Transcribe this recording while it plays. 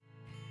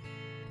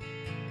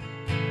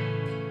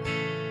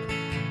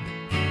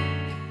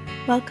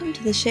Welcome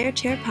to the Share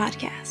Chair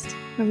podcast,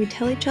 where we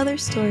tell each other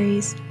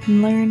stories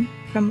and learn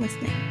from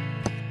listening.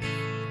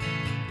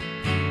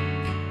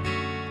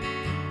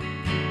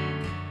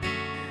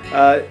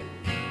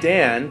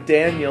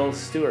 Daniel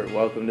Stewart,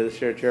 welcome to the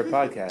Share Chair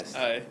podcast.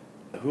 Hi.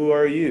 Who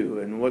are you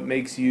and what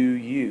makes you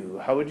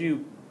you? How would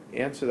you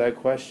answer that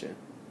question?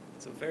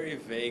 It's a very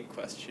vague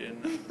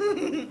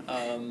question.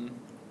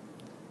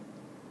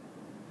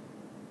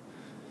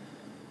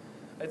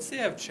 I'd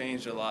say I've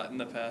changed a lot in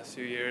the past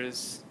few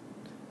years.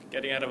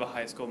 Getting out of a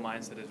high school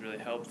mindset has really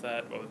helped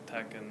that, with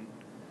tech and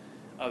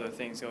other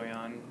things going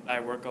on.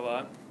 I work a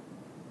lot,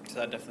 so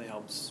that definitely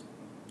helps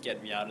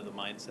get me out of the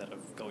mindset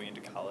of going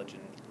into college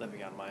and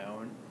living on my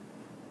own.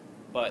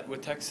 But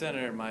with Tech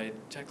Center, my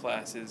tech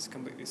class is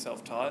completely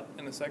self-taught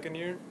in the second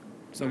year,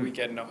 so we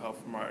get no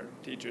help from our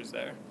teachers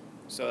there.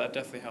 So that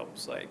definitely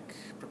helps,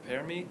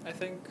 prepare me, I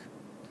think.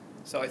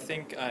 So I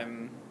think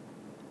I'm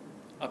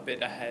a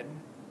bit ahead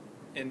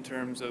in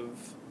terms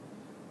of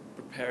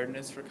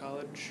preparedness for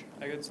college,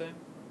 I could say.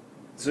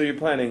 So you're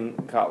planning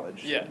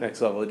college? Yeah. Next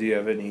level. Do you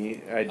have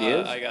any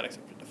ideas? I got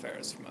accepted to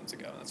Ferris months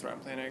ago. That's where I'm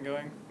planning on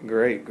going.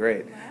 Great.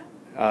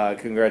 Wow.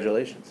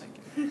 Congratulations.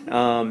 Thank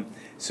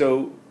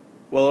you.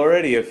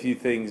 Already a few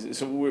things.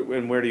 So,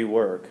 and where do you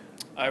work?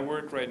 I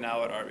work right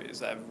now at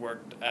Arby's. I've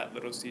worked at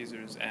Little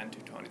Caesars and Two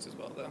Tonys as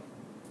well, though.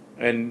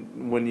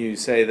 And when you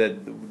say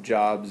that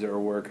jobs or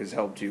work has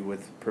helped you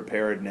with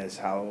preparedness,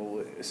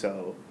 how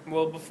so?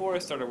 Well, before I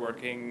started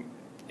working,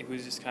 it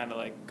was just kind of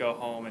like go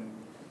home and,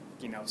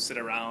 sit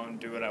around,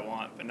 do what I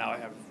want. But now I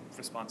have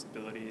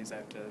responsibilities. I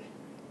have to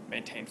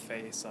maintain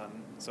face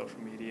on social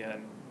media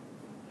and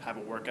have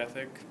a work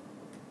ethic.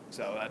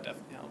 So that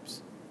definitely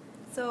helps.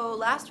 So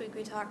last week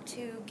we talked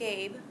to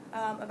Gabe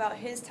about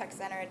his tech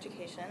center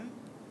education.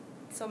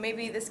 So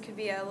maybe this could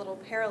be a little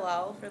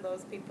parallel for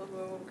those people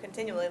who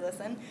continually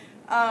listen.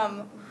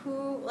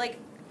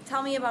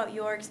 Tell me about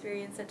your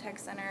experience at Tech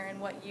Center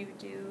and what you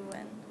do.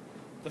 And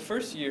The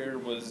first year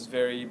was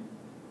very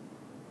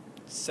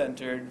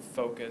centered,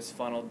 focused,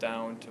 funneled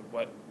down to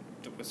what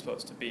it was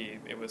supposed to be.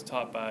 It was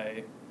taught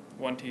by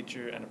one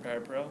teacher and a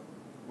parapro,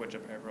 which a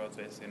parapro is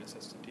basically an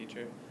assistant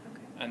teacher.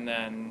 Okay. And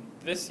then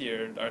this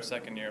year, our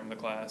second year in the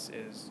class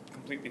is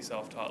completely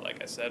self-taught,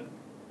 like I said.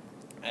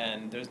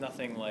 And there's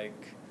nothing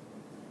like,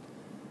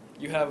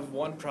 you have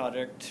one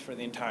project for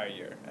the entire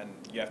year, and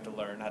you have to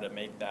learn how to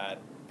make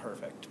that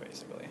perfect,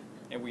 basically.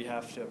 And we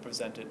have to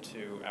present it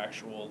to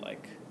actual,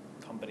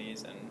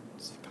 companies and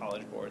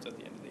college boards at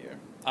the end of the year.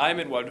 I'm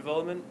in web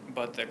development,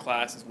 but the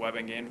class is web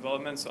and game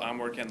development, so I'm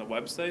working on the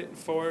website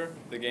for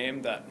the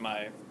game that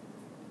my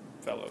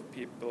fellow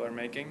people are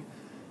making.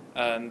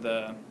 And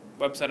the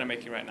website I'm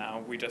making right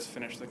now, we just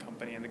finished the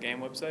company and the game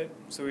website.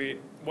 So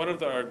one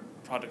of our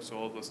project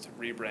goals was to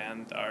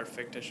rebrand our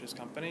fictitious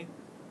company,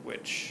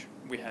 which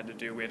we had to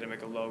do. We had to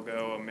make a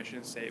logo, a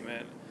mission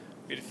statement.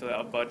 We had to fill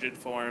out budget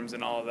forms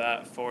and all of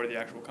that for the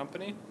actual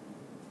company.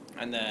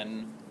 And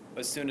then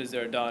as soon as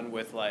they're done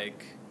with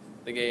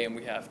the game,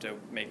 we have to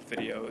make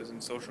videos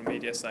and social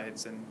media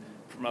sites and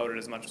promote it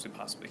as much as we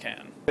possibly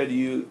can.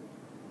 You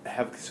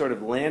have sort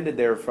of landed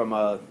there from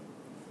a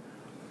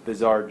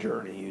bizarre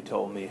journey, you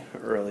told me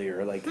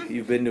earlier.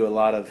 You've been to a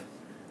lot of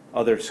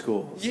other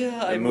schools.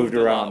 Yeah, I moved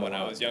around when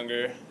I was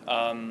younger.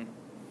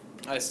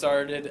 I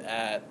started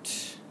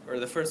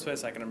the first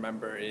place I can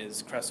remember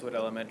is Crestwood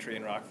Elementary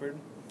in Rockford.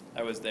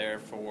 I was there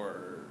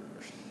for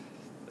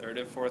 3rd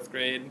and 4th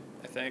grade,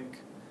 I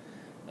think.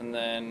 And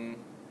then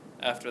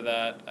after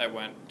that, I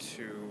went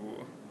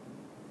to,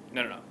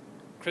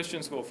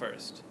 Christian school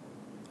first.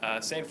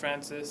 St.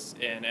 Francis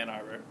in Ann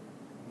Arbor,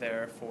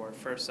 there for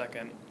 1st,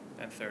 2nd,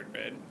 and 3rd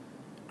grade.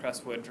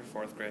 Crestwood for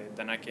 4th grade.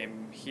 Then I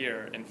came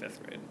here in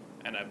 5th grade,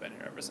 and I've been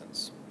here ever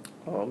since.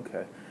 Oh,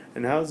 okay.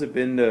 And how's it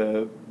been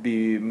to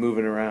be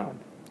moving around?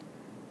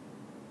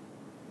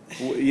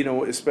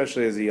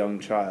 Especially as a young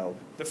child.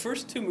 The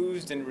first 2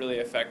 moves didn't really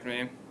affect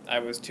me. I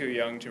was too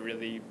young to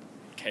really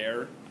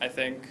care, I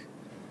think.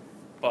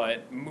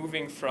 But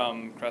moving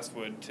from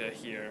Crestwood to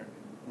here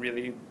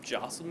really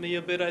jostled me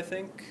a bit, I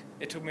think.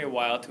 It took me a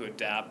while to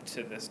adapt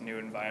to this new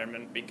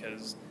environment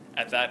because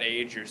at that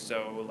age you're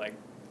so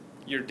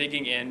you're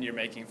digging in, you're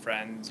making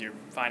friends, you're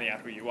finding out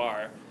who you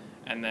are,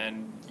 and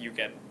then you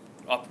get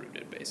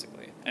uprooted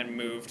basically and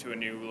move to a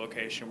new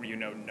location where you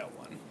know no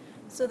one.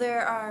 so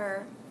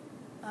there's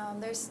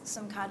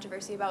some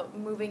controversy about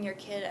moving your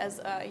kid as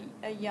a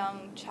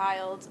young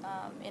child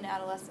in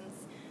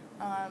adolescence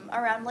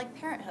around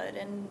parenthood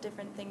and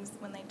different things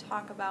when they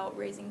talk about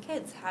raising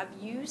kids. Have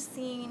you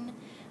seen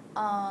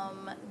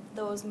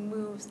those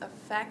moves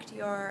affect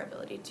your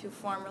ability to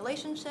form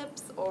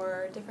relationships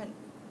or different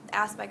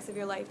aspects of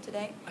your life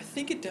today? I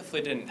think it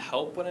definitely didn't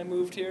help when I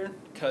moved here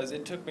because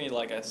it took me,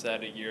 like I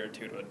said, a year or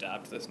 2 to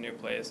adapt to this new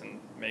place and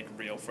make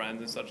real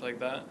friends and such like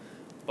that.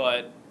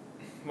 But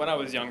when I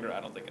was younger,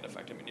 I don't think it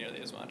affected me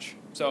nearly as much.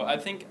 So I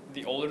think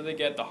the older they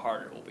get, the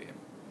harder it will be.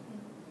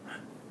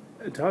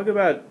 Talk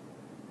about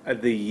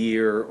the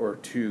year or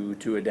 2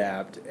 to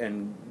adapt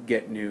and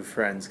get new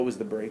friends. What was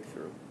the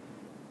breakthrough?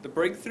 The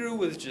breakthrough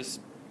was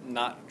just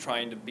not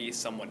trying to be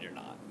someone you're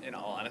not, in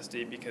all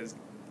honesty, because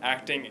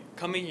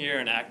coming here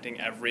and acting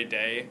every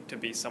day to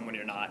be someone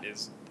you're not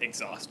is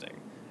exhausting.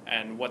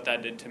 And what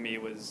that did to me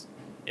was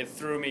it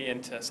threw me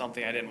into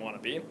something I didn't want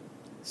to be.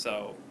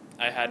 So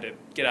I had to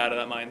get out of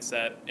that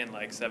mindset in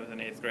like 7th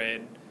and 8th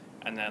grade,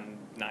 and then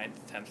 9th,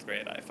 10th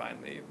grade, I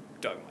finally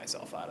dug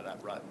myself out of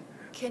that rut.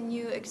 Can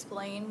you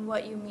explain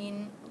what you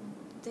mean?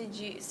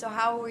 So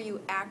how were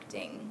you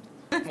acting?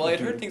 Well, I'd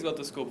heard things about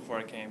the school before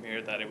I came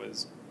here that it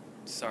was,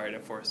 sorry to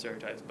force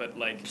stereotypes, but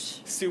like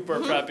super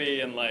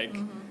preppy and like,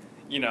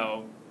 you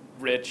know,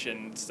 rich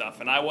and stuff.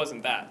 And I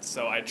wasn't that,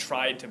 so I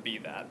tried to be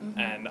that.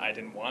 And I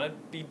didn't want to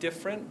be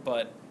different,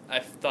 but I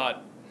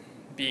thought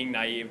being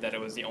naive that it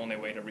was the only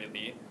way to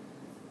really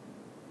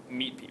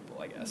meet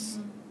people, I guess.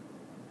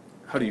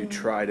 How do you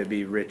try to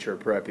be rich or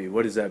preppy?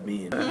 What does that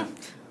mean?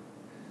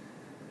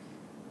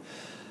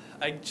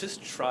 I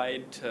just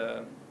tried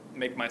to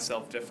make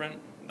myself different.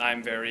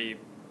 I'm very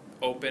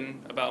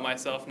open about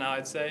myself now,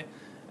 I'd say.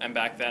 And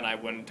back then I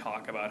wouldn't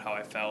talk about how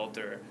I felt,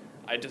 or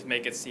I'd just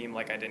make it seem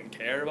like I didn't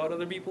care about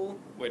other people,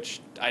 which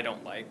I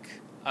don't like.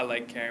 I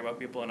like caring about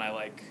people, and I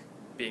like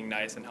being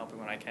nice and helping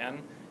when I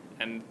can.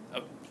 And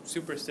a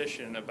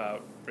superstition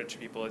about rich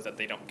people is that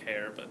they don't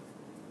care, but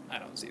I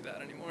don't see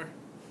that anymore,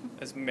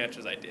 as much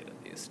as I did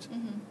at least.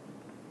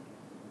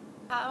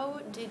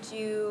 How did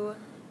you,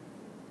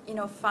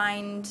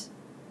 find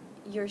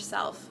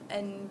yourself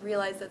and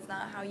realize that's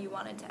not how you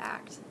wanted to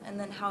act? And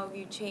then how have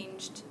you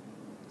changed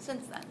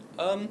since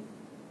then?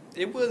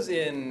 It was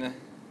in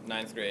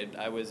 9th grade.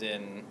 I was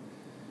in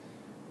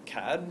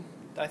CAD,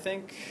 I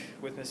think,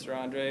 with Mr.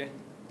 Andre,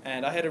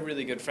 and I had a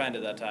really good friend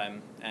at that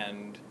time,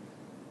 and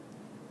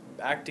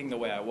acting the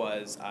way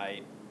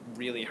I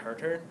really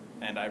hurt her,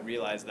 and I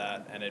realized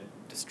that, and it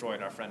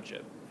destroyed our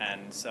friendship.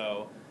 And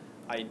so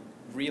I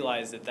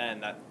realized it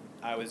then that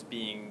I was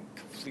being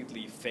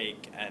completely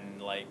fake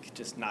and like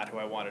just not who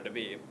I wanted to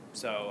be.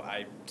 So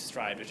I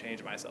tried to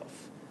change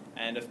myself.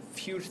 And a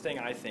huge thing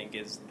I think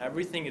is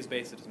everything is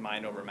based on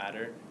mind over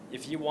matter.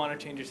 If you want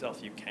to change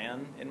yourself, you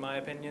can, in my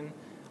opinion.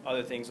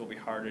 Other things will be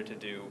harder to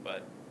do,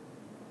 but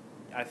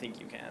I think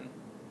you can.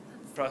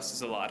 Trust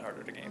is a lot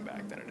harder to gain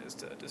back than it is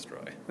to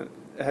destroy.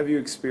 Have you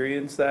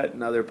experienced that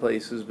in other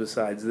places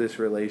besides this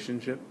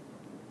relationship?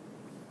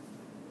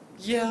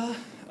 Yeah.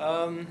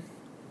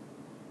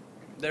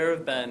 There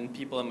have been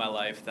people in my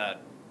life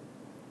that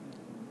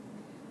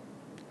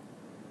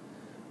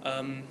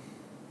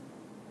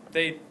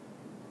they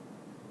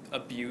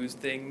abuse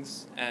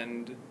things,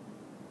 and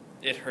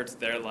it hurts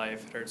their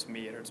life, it hurts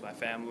me, it hurts my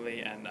family,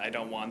 and I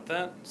don't want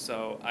that.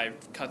 So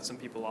I've cut some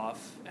people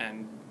off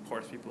and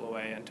force people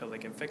away until they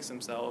can fix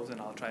themselves, and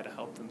I'll try to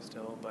help them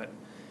still. But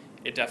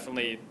it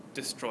definitely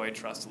destroyed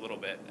trust a little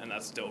bit, and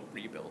that's still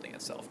rebuilding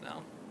itself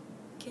now.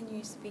 Can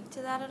you speak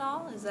to that at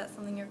all? Is that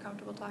something you're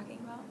comfortable talking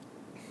about?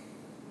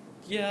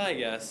 Yeah, I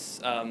guess.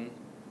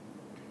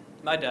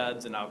 My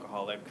dad's an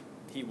alcoholic.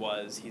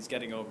 He's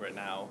getting over it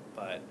now,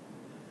 but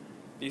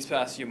these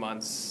past few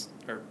months,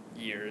 or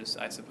years,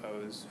 I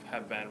suppose,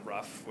 have been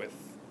rough with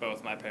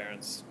both my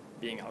parents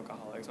being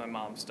alcoholics. My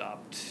mom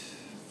stopped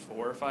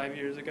 4 or 5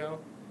 years ago,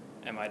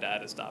 and my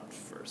dad has stopped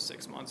for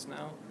 6 months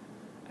now.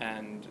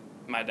 And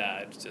my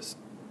dad just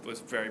was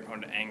very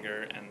prone to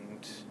anger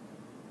and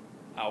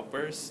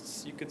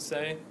outbursts, you could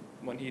say,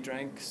 when he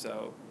drank.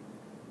 So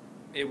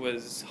it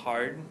was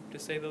hard, to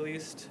say the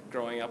least,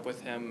 growing up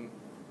with him.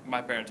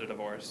 My parents are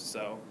divorced,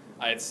 so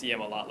I'd see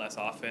him a lot less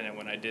often, and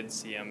when I did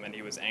see him and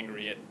he was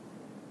angry, it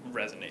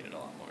resonated a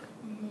lot more.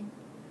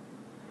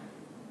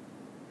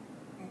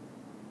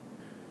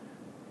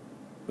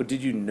 But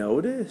did you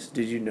notice?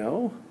 Did you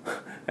know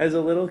as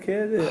a little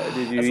kid?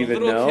 Did you As even a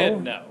little know?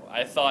 kid, no.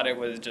 I thought it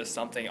was just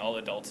something all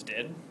adults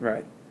did.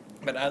 Right.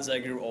 But as I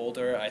grew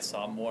older, I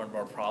saw more and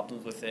more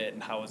problems with it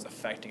and how it was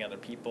affecting other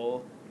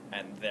people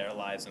and their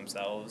lives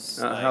themselves.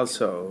 How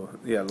so?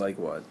 Yeah, like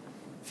what?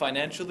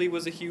 Financially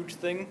was a huge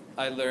thing.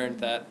 I learned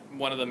that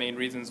one of the main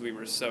reasons we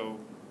were so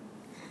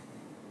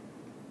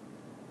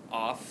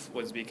off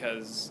was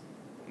because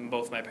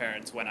both my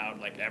parents went out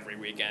like every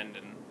weekend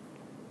and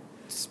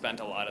spent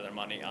a lot of their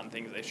money on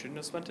things they shouldn't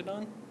have spent it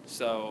on.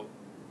 So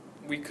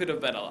we could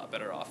have been a lot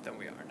better off than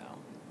we are now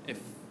if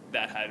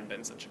that hadn't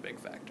been such a big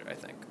factor, I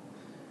think.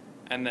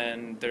 And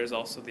then there's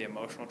also the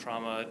emotional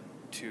trauma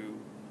to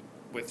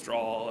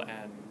withdrawal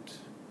and,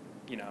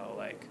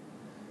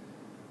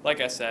 like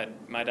I said,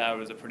 my dad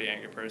was a pretty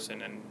angry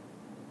person, and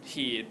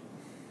he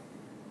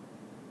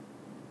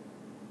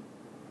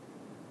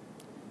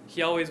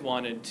always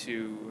wanted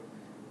to,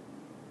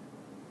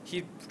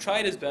 he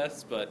tried his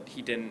best, but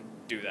he didn't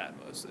do that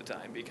most of the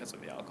time because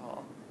of the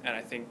alcohol. And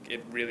I think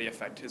it really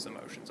affected his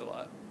emotions a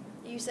lot.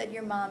 You said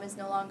your mom is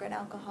no longer an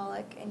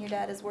alcoholic and your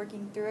dad is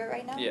working through it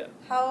right now? Yeah.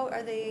 How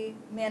are they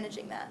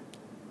managing that?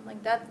 Like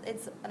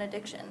it's an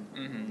addiction.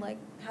 Mm-hmm. Like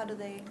how do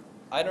they?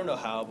 I don't know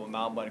how, but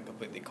Mom went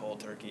completely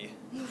cold turkey.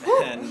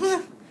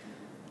 And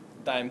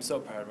I'm so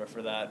proud of her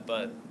for that,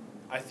 but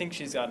I think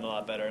she's gotten a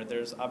lot better.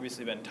 There's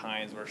obviously been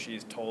times where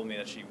she's told me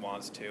that she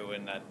wants to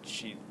and that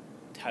she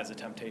has the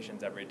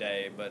temptations every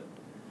day, but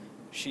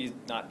she's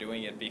not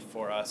doing it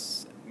before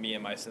us, me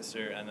and my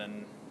sister, and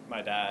then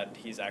my dad,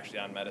 he's actually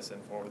on medicine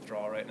for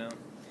withdrawal right now.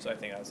 So I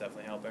think that was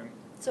definitely helping.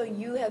 So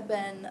you have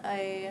been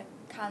a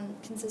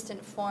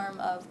consistent form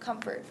of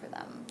comfort for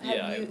them.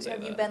 I would say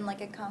have you that. been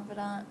like a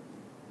confidant?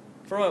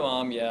 For my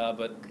mom, yeah,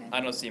 but Okay.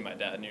 I don't see my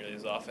dad nearly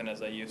as often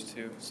as I used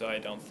to, so I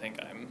don't think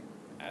I'm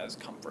as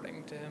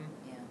comforting to him.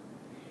 Yeah.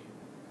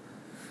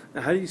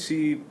 Now, how do you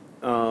see,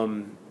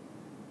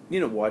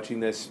 watching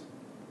this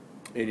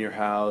in your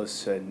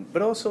house,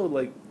 but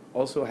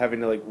also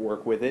having to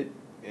work with it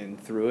and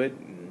through it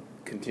and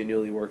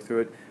continually work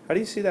through it? How do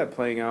you see that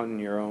playing out in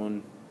your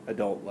own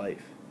adult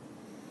life?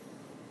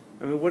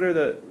 I mean,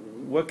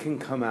 what can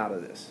come out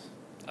of this?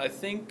 I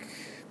think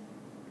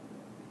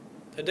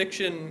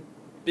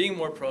being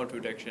more prone to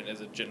addiction is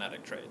a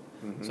genetic trait.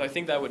 Mm-hmm. So I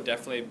think that would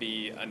definitely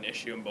be an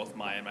issue in both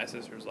my and my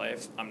sister's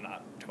life. I'm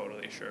not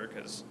totally sure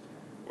because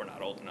we're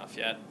not old enough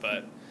yet,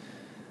 but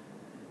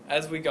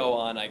as we go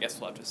on, I guess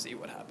we'll have to see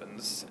what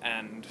happens.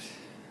 And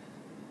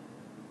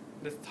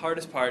the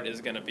hardest part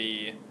is going to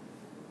be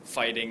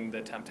fighting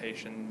the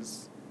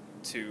temptations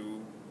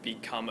to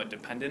become a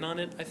dependent on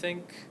it, I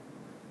think,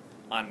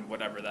 on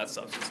whatever that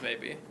substance may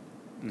be.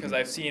 Because Mhm.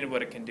 I've seen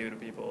what it can do to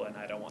people, and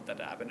I don't want that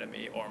to happen to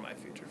me or my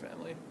future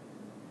family.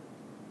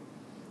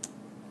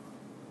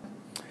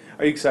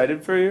 Are you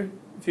excited for your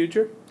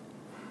future?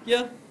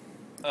 Yeah.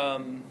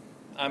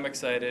 I'm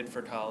excited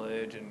for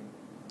college and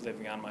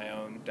living on my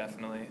own,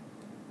 definitely.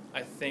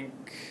 I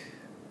think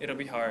it'll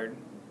be hard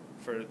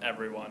for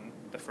everyone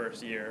the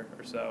first year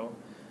or so,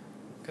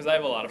 because I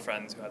have a lot of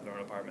friends who have their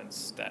own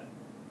apartments that,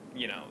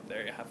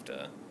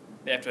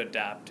 they have to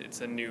adapt.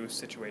 It's a new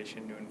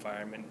situation, new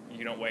environment.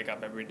 You don't wake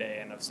up every day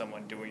and have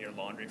someone doing your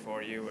laundry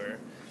for you or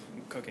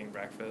cooking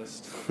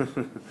breakfast.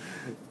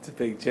 It's a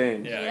big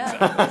change. Yeah,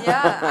 exactly.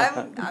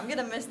 Yeah, I'm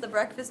gonna miss the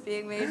breakfast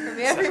being made for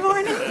me every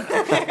morning.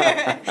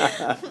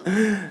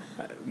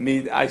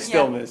 I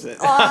still Yeah. miss it.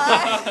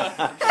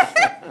 Aw.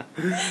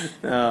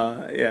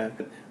 Yeah.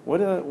 What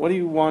do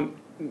you want?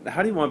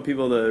 How do you want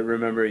people to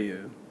remember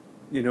you?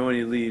 When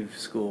you leave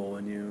school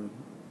and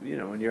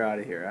when you're out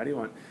of here. How do you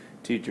want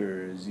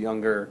teachers,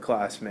 younger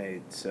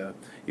classmates,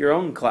 your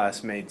own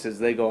classmates as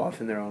they go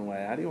off in their own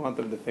way? How do you want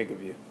them to think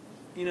of you?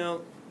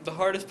 The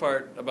hardest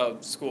part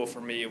about school for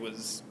me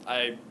was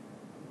my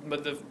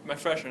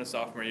freshman and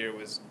sophomore year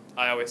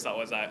I always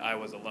thought I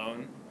was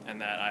alone and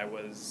that I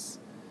was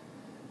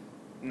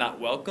not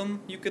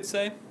welcome, you could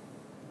say.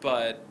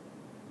 But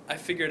I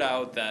figured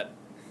out that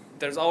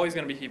there's always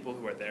going to be people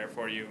who are there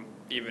for you,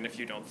 even if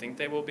you don't think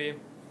they will be.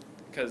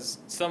 Because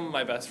some of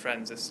my best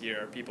friends this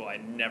year are people I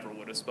never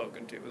would have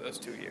spoken to those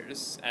 2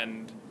 years.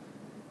 And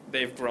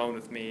they've grown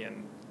with me,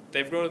 and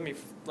they've grown with me.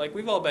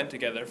 We've all been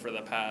together for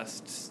the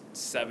past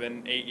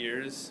 7-8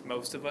 years,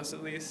 most of us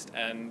at least,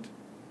 and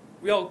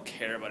we all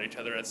care about each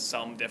other at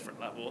some different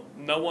level.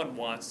 No one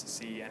wants to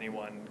see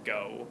anyone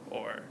go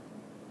or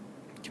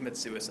commit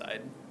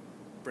suicide,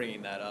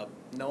 bringing that up.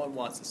 No one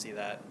wants to see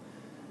that.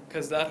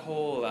 Because that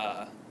whole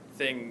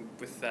thing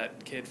with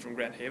that kid from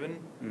Grand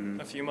Haven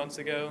a few months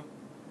ago,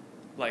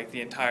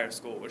 the entire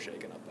school was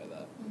shaken up by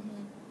that.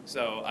 Mhm.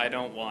 So I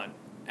don't want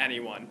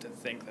anyone to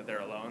think that they're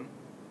alone,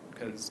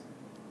 because,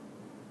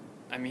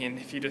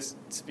 if you just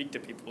speak to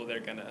people, they're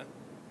going to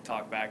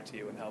talk back to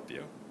you and help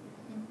you.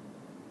 Mhm.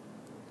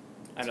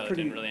 I know that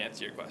didn't really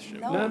answer your question.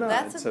 No,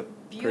 that's it's a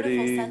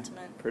beautiful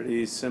sentiment.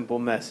 Pretty simple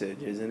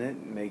message, isn't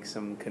it? Make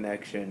some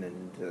connection,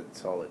 and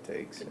that's all it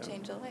takes. Could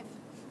change a life.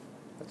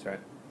 That's right.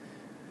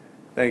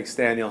 Thanks,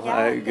 Daniel.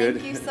 Yeah, Good.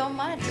 thank you so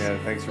much. Yeah,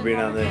 thanks It's for been being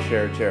on the wonderful.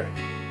 Share a Chair.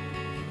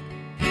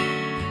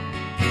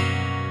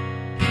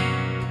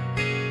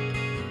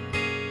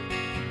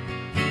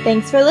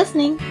 Thanks for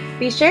listening.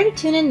 Be sure to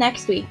tune in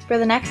next week for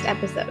the next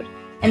episode.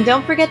 And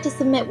don't forget to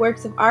submit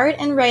works of art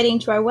and writing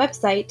to our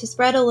website to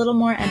spread a little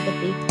more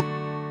empathy.